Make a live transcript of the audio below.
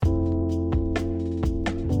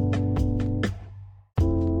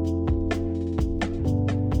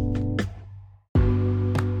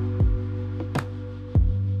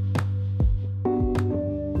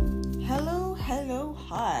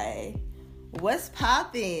What's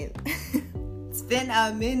poppin'? It's been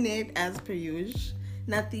a minute as per usual.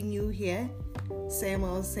 Nothing new here. Same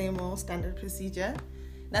old standard procedure.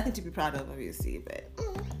 Nothing to be proud of, obviously, but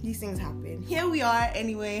these things happen. Here we are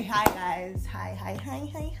anyway. Hi guys. Hi.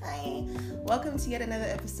 Welcome to yet another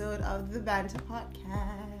episode of the Banter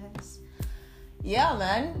Podcast. Yeah,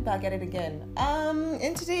 man. Back at it again.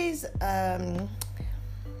 In today's I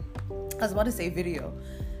was about to say video,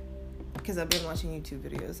 because I've been watching YouTube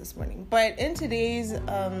videos this morning. But in today's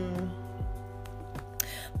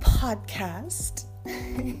podcast,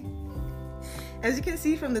 as you can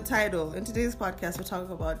see from the title, in today's podcast, we're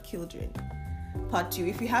talking about Kildren Part 2.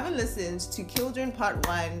 If you haven't listened to Kildren Part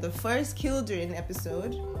 1, the first Kildren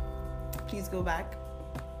episode, please go back,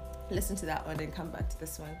 listen to that one, and come back to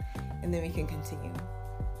this one, and then we can continue.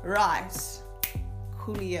 Right.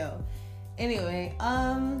 Coolio. Anyway,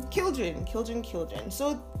 Kildren.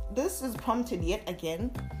 So this is prompted yet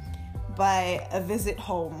again by a visit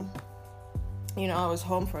home. You know, I was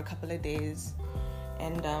home for a couple of days,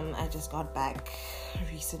 and I just got back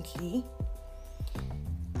recently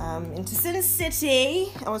into Sin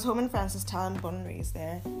City. I was home in Francistown, born and raised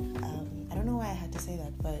there. I don't know why I had to say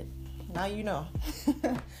that, but now you know.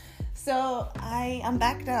 So I'm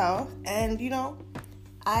back now, and you know,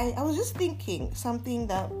 I was just thinking something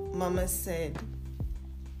that Mama said,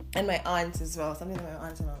 and my aunt as well, something that my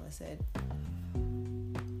aunt and Mama said.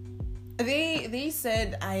 They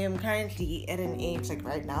said I am currently at an age, like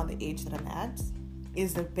right now, the age that I'm at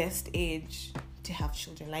is the best age to have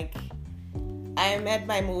children. Like, I am at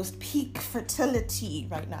my most peak fertility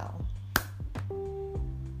right now,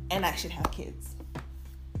 and I should have kids.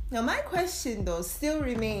 Now, my question, though, still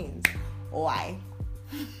remains, why?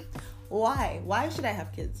 Why should I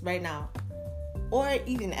have kids right now? Or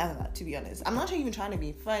even ever, to be honest. I'm not even trying to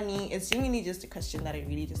be funny. It's genuinely just a question that I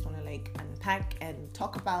really just want to, like, unpack and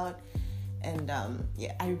talk about. And,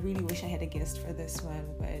 yeah, I really wish I had a guest for this one.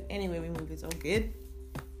 But anyway, we move. It's all good.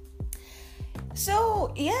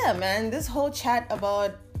 So, yeah, man, this whole chat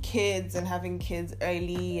about kids and having kids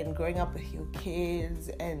early and growing up with your kids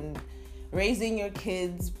and raising your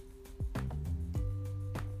kids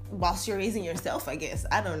whilst you're raising yourself, I guess.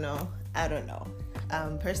 I don't know.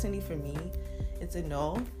 Personally, for me, it's a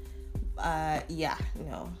no.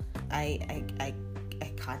 No. I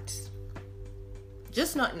can't.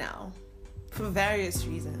 Just not now. For various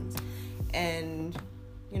reasons. And,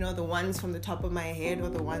 you know, the ones from the top of my head, or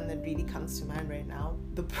the one that really comes to mind right now,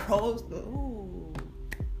 the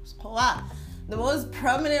most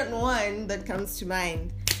prominent one that comes to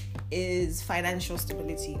mind is financial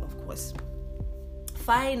stability, of course.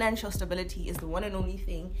 Financial stability is the one and only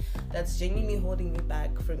thing that's genuinely holding me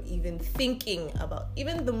back from even thinking about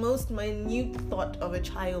even the most minute thought of a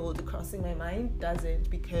child crossing my mind. Doesn't,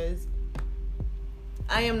 because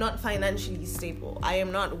I am not financially stable. I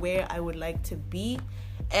am not where I would like to be.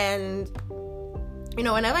 And, you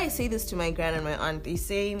know, whenever I say this to my gran and my aunt, they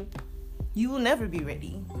say, you will never be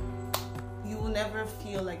ready. You will never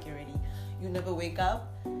feel like you're ready. You'll never wake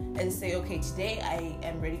up and say, okay, today I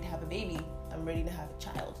am ready to have a baby. I'm ready to have a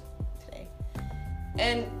child today.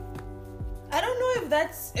 And I don't know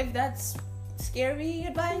if that's scary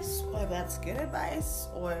advice, or if that's good advice,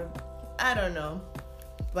 or I don't know.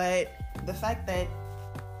 But the fact that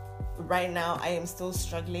right now I am still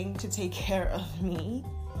struggling to take care of me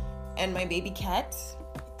and my baby cat,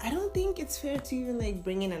 I don't think it's fair to even like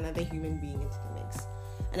bring in another human being into the mix.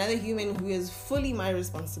 Another human who is fully my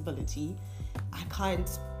responsibility. I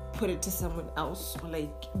can't put it to someone else, or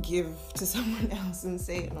like give to someone else and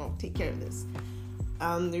say, no, take care of this.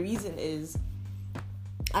 The reason is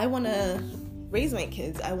I want to raise my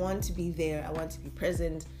kids. I want to be there. I want to be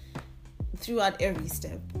present throughout every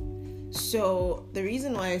step. So the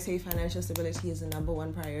reason why I say financial stability is the number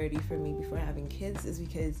one priority for me before having kids is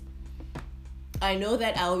because I know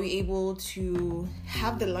that I'll be able to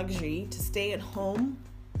have the luxury to stay at home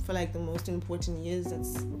for like the most important years.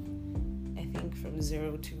 That's, I think, from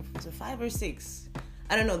 0 to 5 or 6.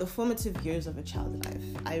 I don't know, the formative years of a child's life.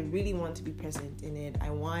 I really want to be present in it. I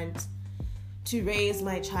want to raise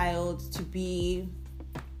my child to be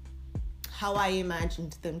how I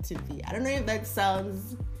imagined them to be. I don't know if that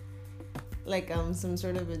sounds like some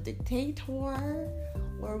sort of a dictator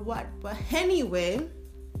or what, but anyway,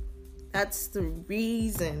 that's the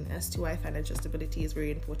reason as to why financial stability is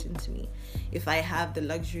very important to me. If I have the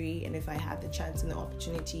luxury and if I have the chance and the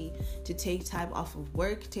opportunity to take time off of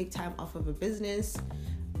work, take time off of a business,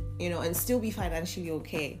 you know, and still be financially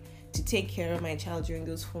okay, to take care of my child during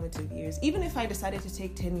those formative years. Even if I decided to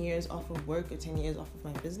take 10 years off of work or 10 years off of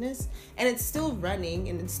my business, and it's still running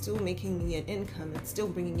and it's still making me an income, it's still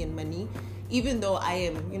bringing in money, even though I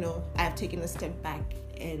am, I have taken a step back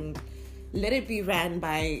and let it be ran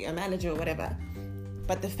by a manager or whatever.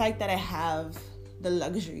 But the fact that I have the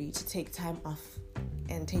luxury to take time off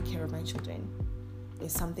and take care of my children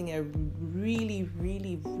is something I really,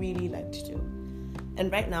 really, really like to do.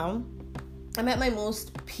 And right now, I'm at my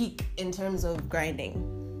most peak in terms of grinding.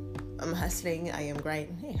 I'm hustling, I am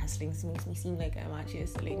grinding. Hey, hustling makes me seem like I'm actually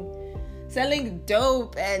selling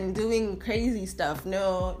dope and doing crazy stuff.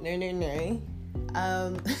 No.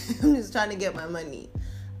 I'm just trying to get my money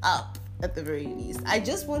up at the very least. I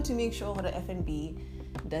just want to make sure the FNB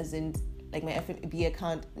doesn't, like my FNB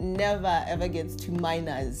account never ever gets to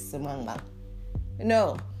minus.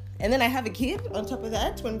 No. And then I have a kid on top of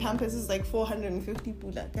that when Pampers is like 450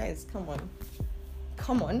 pula. Guys, come on.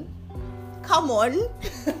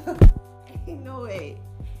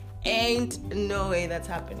 Ain't no way that's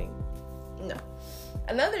happening. No.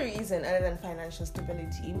 Another reason other than financial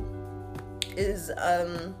stability is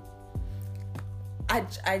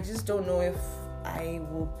I just don't know if I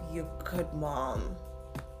will be a good mom.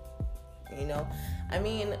 I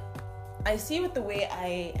mean, I see with the way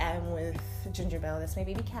I am with Ginger Bell, that's my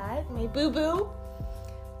baby cat, my boo-boo.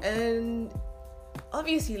 And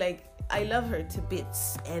obviously, like, I love her to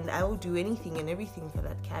bits, and I will do anything and everything for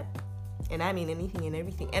that cat. And I mean anything and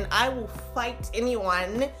everything. And I will fight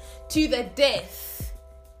anyone to the death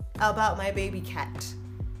about my baby cat.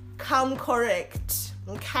 Come correct.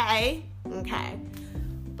 Okay?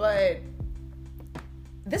 But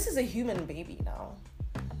this is a human baby now.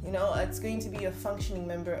 It's going to be a functioning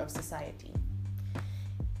member of society.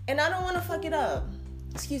 And I don't want to fuck it up.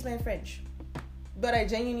 Excuse my French. But I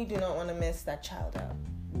genuinely do not want to mess that child up.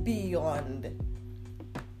 Beyond.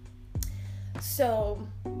 So,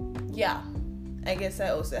 yeah. I guess I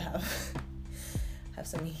also have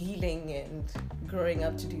some healing and growing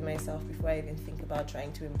up to do myself before I even think about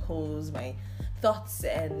trying to impose my thoughts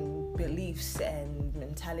and beliefs and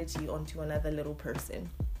mentality onto another little person.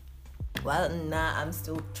 Well, I'm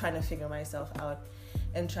still trying to figure myself out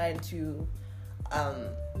and trying to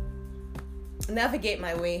navigate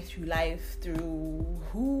my way through life, through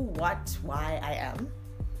who, what, why I am,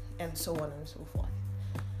 and so on and so forth.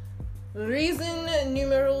 Reason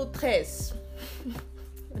numero tres.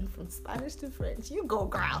 And from Spanish to French, you go,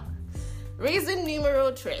 girl. Reason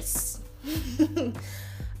numero tres.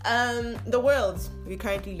 The world we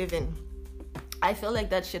currently live in. I feel like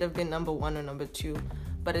that should have been number 1 or number 2.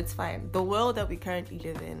 But it's fine. The world that we currently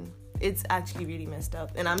live in, it's actually really messed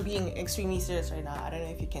up. And I'm being extremely serious right now. I don't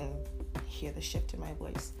know if you can hear the shift in my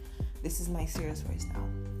voice. This is my serious voice now.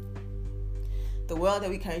 The world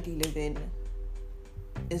that we currently live in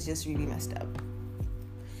is just really messed up.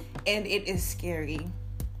 And it is scary.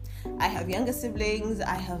 I have younger siblings,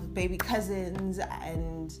 I have baby cousins,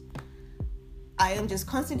 and I am just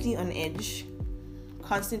constantly on edge,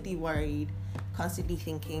 constantly worried, constantly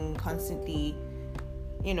thinking, constantly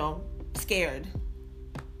scared,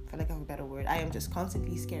 for lack of a better word. I am just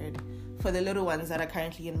constantly scared for the little ones that are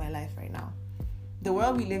currently in my life right now. The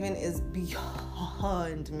world we live in is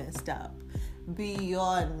beyond messed up.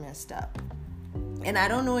 And I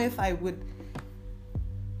don't know if I would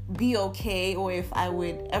be okay or if I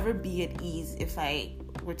would ever be at ease if I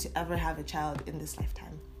were to ever have a child in this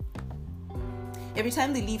lifetime. Every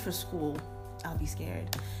time they leave for school, I'll be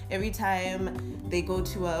scared. Every time they go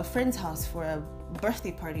to a friend's house for a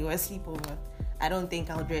birthday party or a sleepover, I don't think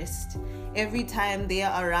I'll rest. Every time they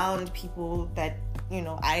are around people that,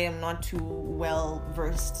 I am not too well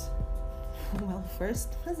versed. Well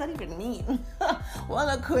versed? What does that even mean? Well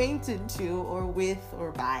acquainted to or with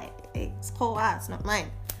or by. Hey, it's cool, it's not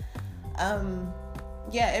mine.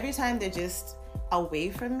 Every time they're just away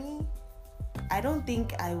from me, I don't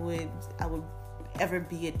think I would ever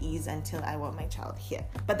be at ease until I want my child here.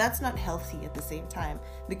 But that's not healthy at the same time,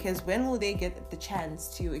 because when will they get the chance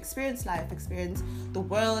to experience life, experience the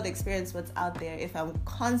world, experience what's out there if I'm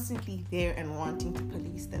constantly there and wanting to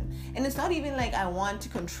police them? And it's not even like I want to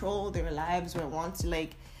control their lives or I want to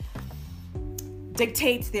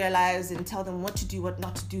dictate their lives and tell them what to do, what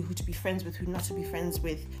not to do, who to be friends with, who not to be friends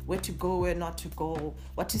with, where to go, where not to go,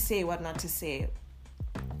 what to say, what not to say.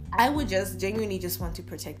 I would just genuinely just want to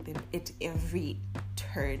protect them at every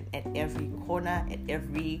turn, at every corner, at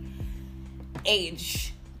every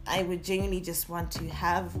age. I would genuinely just want to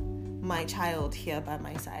have my child here by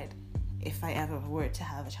my side if I ever were to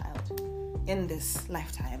have a child in this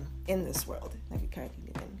lifetime, in this world that we currently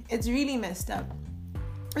live in. It's really messed up.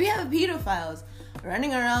 We have pedophiles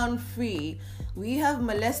running around free. We have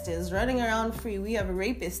molesters running around free. We have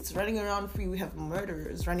rapists running around free. We have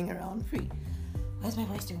murderers running around free. Why is my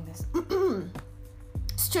voice doing this?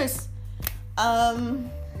 Stress.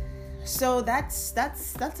 So that's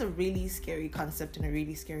a really scary concept and a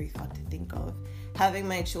really scary thought to think of. Having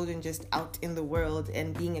my children just out in the world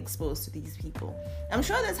and being exposed to these people. I'm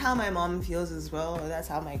sure that's how my mom feels as well, or that's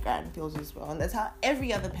how my grand feels as well, and that's how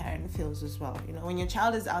every other parent feels as well. You know, when your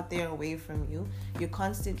child is out there away from you, you're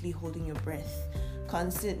constantly holding your breath,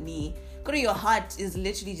 constantly. Your heart is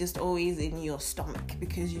literally just always in your stomach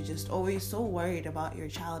because you're just always so worried about your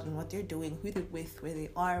child and what they're doing, who they're with, where they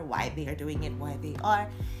are, why they are doing it, why they are.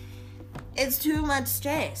 It's too much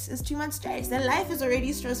stress. Their life is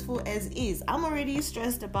already stressful as is. I'm already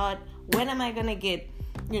stressed about when am I gonna get,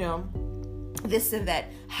 this and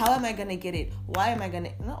that. How am I gonna get it? Why am I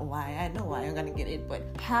gonna? Not why. I know why I'm gonna get it, but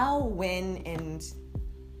how, when, and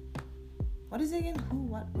what is it again? Who,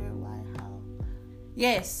 what, where, why, how?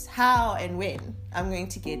 Yes, how and when I'm going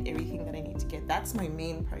to get everything that I need to get. That's my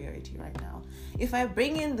main priority right now. If I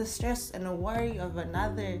bring in the stress and the worry of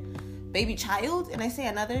another baby child, and I say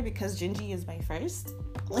another because Gingy is my first.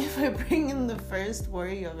 If I bring in the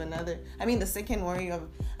second worry of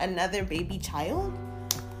another baby child,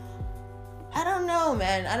 I don't know,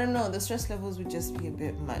 man. I don't know. The stress levels would just be a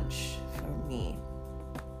bit much for me.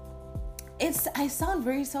 I sound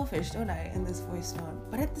very selfish, don't I, in this voice note?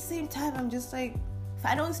 But at the same time, I'm just like, if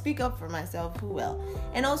I don't speak up for myself, who will?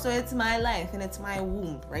 And also, it's my life and it's my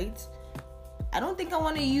womb, right? I don't think I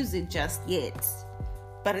want to use it just yet.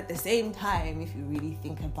 But at the same time, if you really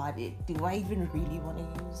think about it, do I even really want to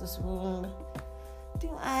use this womb?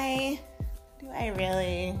 Do I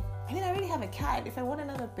really? I mean, I already have a cat. If I want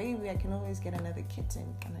another baby, I can always get another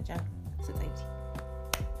kitten. Kind of junk society.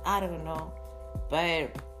 I don't know.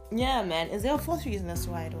 But yeah, man. Is there a fourth reason as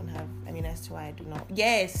to why I do not?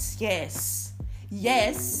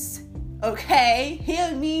 Yes. Okay.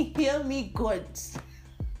 Hear me good.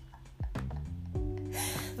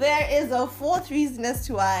 There is a fourth reason as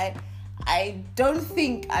to why I don't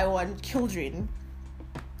think I want children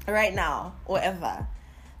right now or ever.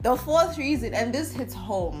 The fourth reason, and this hits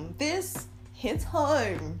home. The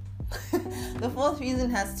fourth reason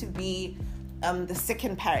has to be the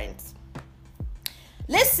second parent.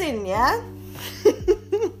 Listen, yeah?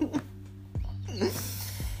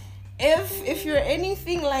 If you're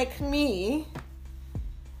anything like me,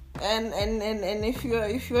 and if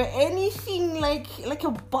you're anything like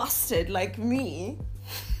a bastard like me,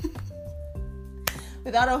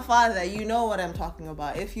 without a father, you know what I'm talking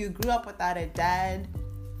about. If you grew up without a dad,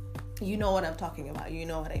 you know what I'm talking about. You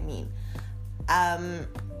know what I mean. I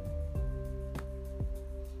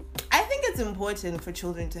think it's important for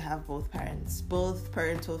children to have both parents, both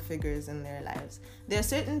parental figures in their lives. There are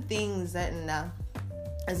certain things that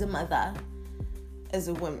as a mother, as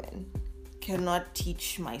a woman, cannot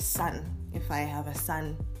teach my son if I have a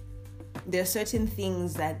son. There are certain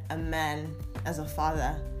things that a man, as a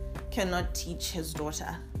father, cannot teach his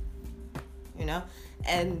daughter,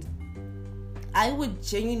 and I would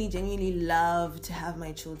genuinely love to have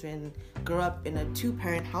my children grow up in a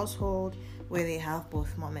 2-parent household where they have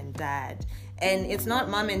both mom and dad. And it's not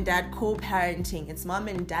mom and dad co-parenting, it's mom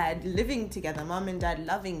and dad living together, mom and dad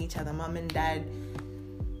loving each other, mom and dad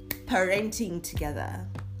parenting together.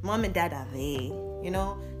 Mom and dad are there,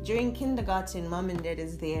 during kindergarten, mom and dad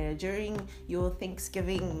is there. During your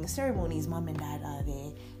Thanksgiving ceremonies, mom and dad are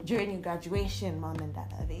there. During your graduation, mom and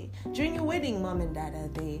dad are there. During your wedding, mom and dad are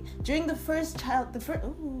there. During the first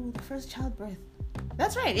childbirth.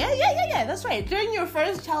 That's right. Yeah. That's right. During your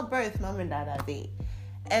first childbirth, mom and dad are there.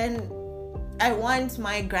 And I want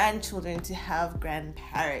my grandchildren to have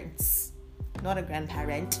grandparents, not a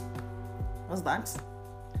grandparent. What's that?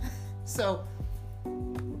 So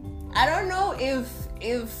I don't know if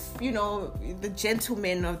the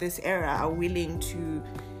gentlemen of this era are willing to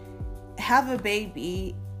have a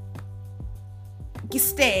baby,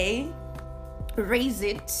 stay, raise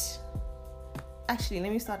it. Actually,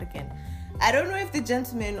 let me start again. I don't know if the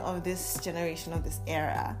gentlemen of this generation, of this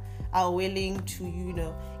era, are willing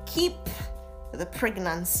to, keep the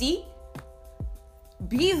pregnancy,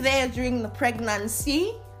 be there during the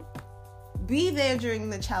pregnancy, be there during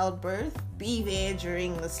the childbirth, be there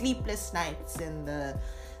during the sleepless nights and the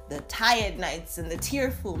tired nights and the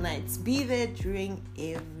tearful nights, be there during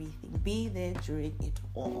everything, be there during it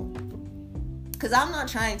all. Because I'm not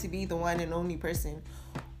trying to be the one and only person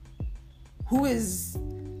who is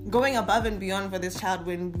going above and beyond for this child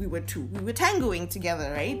when we were 2. We were tangoing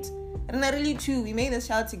together, right? And not really 2, we made this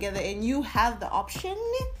child together, and you have the option,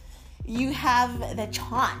 you have the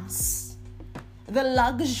chance the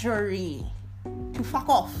luxury to fuck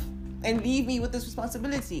off and leave me with this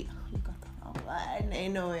responsibility.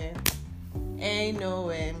 Ain't no way.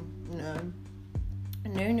 No.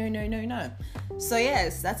 So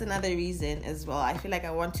yes, that's another reason as well. I feel like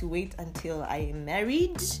I want to wait until I am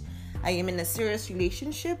married, I am in a serious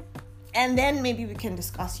relationship, and then maybe we can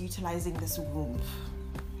discuss utilizing this womb.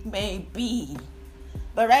 Maybe.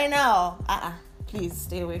 But right now, please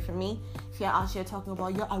stay away from me. If you're out here talking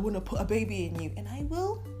about, I want to put a baby in you, and I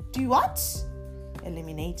will do what?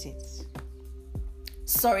 Eliminate it.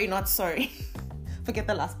 Sorry, not sorry. Forget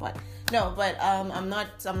the last part. No, but I'm not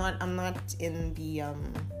in the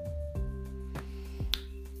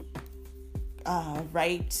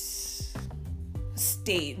right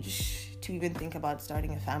stage to even think about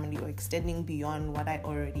starting a family or extending beyond what I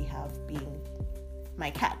already have, being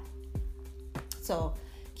my cat. So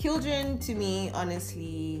children, to me,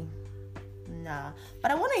 honestly, nah.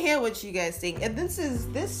 But I want to hear what you guys think. And this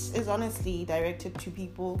is honestly directed to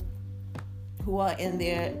people who are in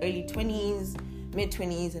their early 20s,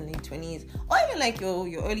 mid-20s and late 20s, or even like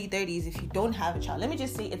your early 30s if you don't have a child. Let me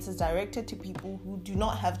just say it's directed to people who do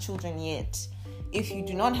not have children yet. If you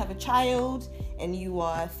do not have a child and you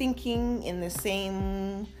are thinking in the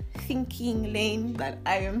same thinking lane that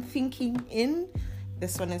I am thinking in,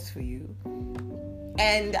 this one is for you.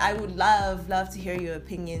 And I would love to hear your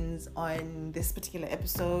opinions on this particular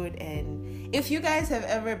episode. And if you guys have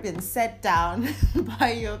ever been set down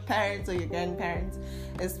by your parents or your grandparents,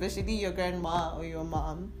 especially your grandma or your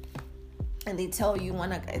mom, and they tell you,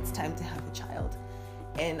 Monica, it's time to have a child.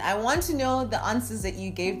 And I want to know the answers that you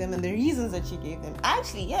gave them and the reasons that you gave them.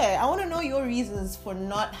 Actually, I want to know your reasons for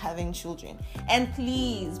not having children. And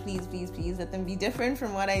please let them be different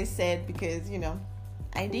from what I said, because,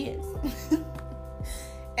 ideas.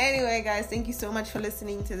 Anyway, guys, thank you so much for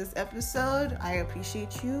listening to this episode. I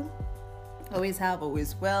appreciate you. Always have,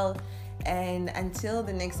 always will. And until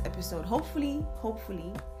the next episode, hopefully,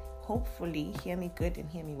 hear me good and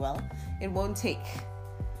hear me well. It won't take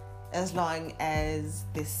as long as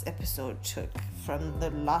this episode took from the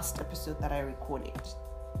last episode that I recorded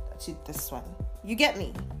to this one. You get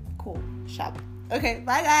me? Cool. Sharp. Okay,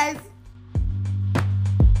 bye guys.